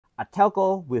A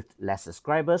telco with less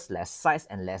subscribers, less sites,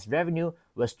 and less revenue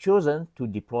was chosen to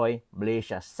deploy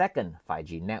Malaysia's second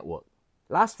 5G network.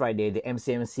 Last Friday, the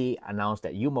MCMC announced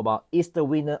that U-Mobile is the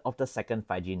winner of the second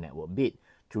 5G network bid.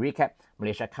 To recap,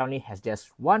 Malaysia currently has just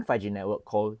one 5G network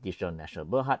called Digital National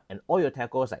Berhad, and all your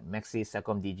telcos like Maxis,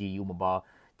 CelcomDigi, U-Mobile,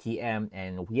 TM,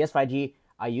 and PS5G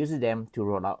are using them to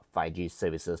roll out 5G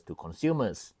services to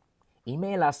consumers. In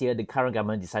May last year, the current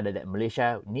government decided that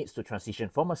Malaysia needs to transition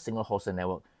from a single wholesale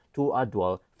network to a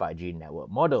dual 5G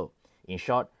network model. In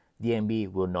short,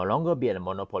 DNB will no longer be a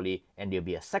monopoly, and there will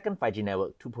be a second 5G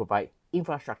network to provide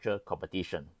infrastructure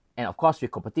competition. And of course,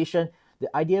 with competition,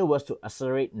 the idea was to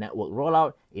accelerate network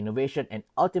rollout, innovation, and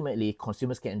ultimately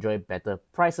consumers can enjoy better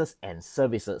prices and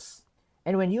services.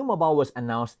 And when U-Mobile was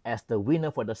announced as the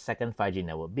winner for the second 5G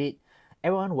network bid,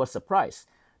 everyone was surprised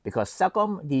because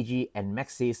Celcom, Digi, and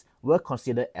Maxis were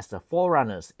considered as the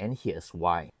forerunners, and here's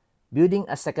why. Building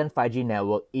a second 5G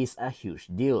network is a huge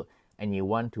deal, and you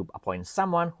want to appoint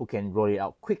someone who can roll it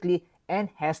out quickly and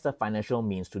has the financial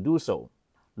means to do so.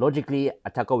 Logically, a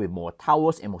telco with more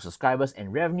towers and more subscribers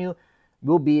and revenue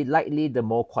will be likely the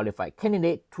more qualified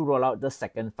candidate to roll out the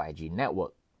second 5G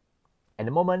network. At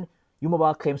the moment,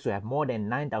 U-Mobile claims to have more than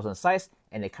 9,000 sites,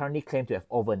 and they currently claim to have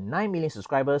over 9 million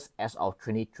subscribers as of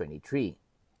 2023.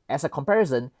 As a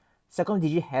comparison,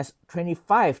 CelcomDigi has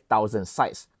 25,000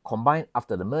 sites combined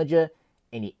after the merger,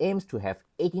 and it aims to have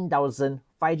 18,000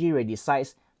 5G-ready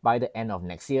sites by the end of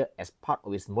next year as part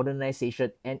of its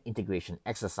modernization and integration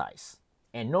exercise.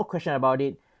 And no question about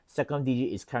it,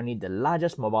 CelcomDigi is currently the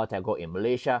largest mobile telco in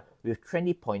Malaysia with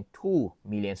 20.2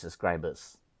 million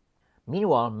subscribers.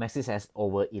 Meanwhile, Maxis has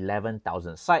over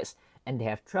 11,000 sites and they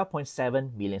have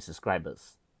 12.7 million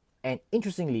subscribers. And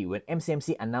interestingly, when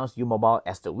MCMC announced U-Mobile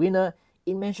as the winner,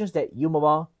 it mentions that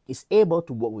U-Mobile is able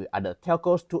to work with other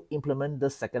telcos to implement the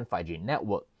second 5G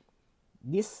network.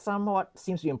 This somewhat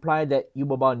seems to imply that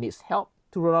U-Mobile needs help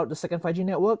to roll out the second 5G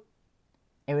network.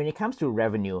 And when it comes to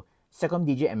revenue,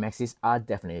 CelcomDigi and Maxis are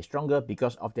definitely stronger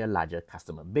because of their larger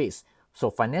customer base.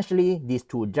 So financially, these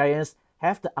two giants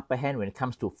have the upper hand when it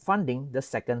comes to funding the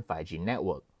second 5G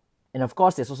network. And of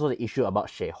course, there's also the issue about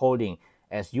shareholding,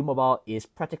 as U-Mobile is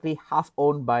practically half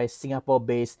owned by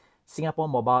Singapore-based Singapore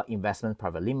Mobile Investment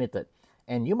Private Limited.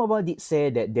 And U-Mobile did say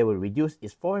that they will reduce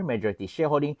its foreign majority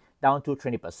shareholding down to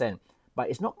 20%, but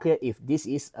it's not clear if this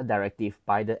is a directive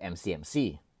by the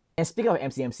MCMC. And speaking of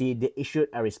MCMC, they issued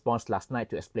a response last night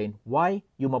to explain why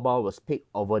U-Mobile was picked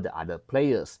over the other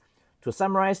players. To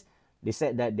summarize, they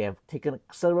said that they have taken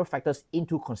several factors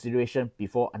into consideration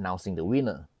before announcing the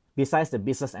winner. Besides the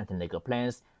business and technical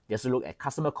plans, they also look at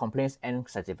customer complaints and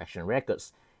satisfaction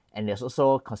records. And there's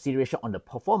also consideration on the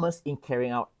performance in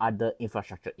carrying out other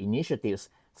infrastructure initiatives,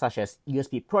 such as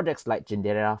USP projects like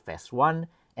Jendela Phase 1,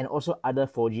 and also other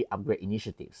 4G upgrade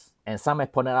initiatives. And some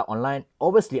have pointed out online,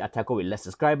 obviously a telco with less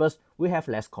subscribers will have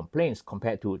less complaints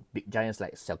compared to big giants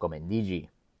like Celcom and Digi.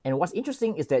 And what's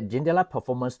interesting is that Jendela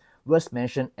performance was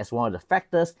mentioned as one of the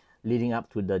factors leading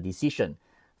up to the decision.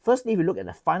 Firstly, if you look at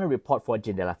the final report for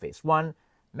Jendela Phase 1,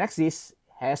 Maxis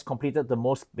has completed the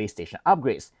most base station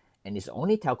upgrades, and is the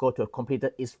only telco to have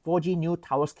completed its 4G new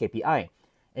towers KPI. And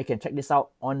you can check this out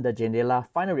on the Jendela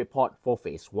final report for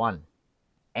Phase 1.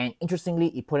 And interestingly,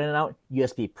 it pointed out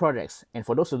USP projects. And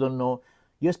for those who don't know,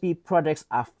 USP projects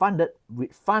are funded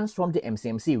with funds from the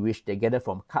MCMC, which they gather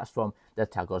from cuts from the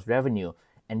telco's revenue.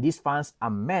 And these funds are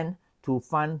meant to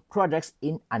fund projects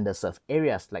in underserved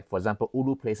areas, like for example,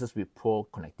 ulu places with poor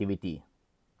connectivity.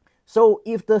 So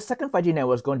if the second 5G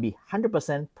network is going to be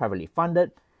 100% privately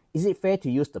funded, is it fair to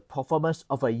use the performance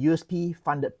of a USP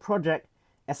funded project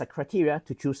as a criteria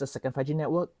to choose a second 5G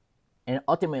network? And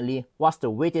ultimately, what's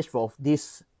the weightage for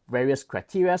these various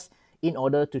criteria in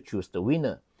order to choose the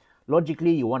winner?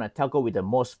 Logically, you want a telco with the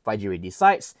most 5G ready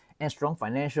sites and strong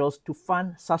financials to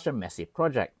fund such a massive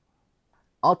project.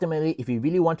 Ultimately, if you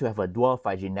really want to have a dual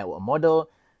 5G network model,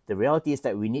 the reality is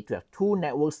that we need to have two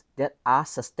networks that are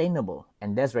sustainable,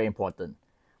 and that's very important.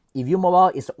 If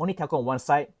U-Mobile is the only telco on one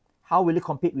side, how will it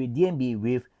compete with DNB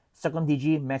with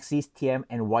CelcomDigi, Maxis, TM,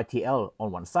 and YTL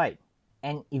on one side?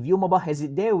 And if U-Mobile has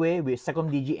it their way with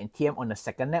CelcomDigi and TM on the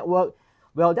second network,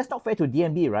 well, that's not fair to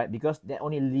DNB, right? Because that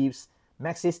only leaves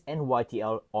Maxis and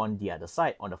YTL on the other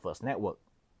side, on the first network.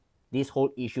 This whole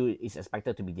issue is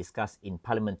expected to be discussed in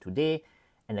Parliament today,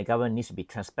 and the government needs to be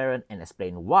transparent and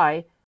explain why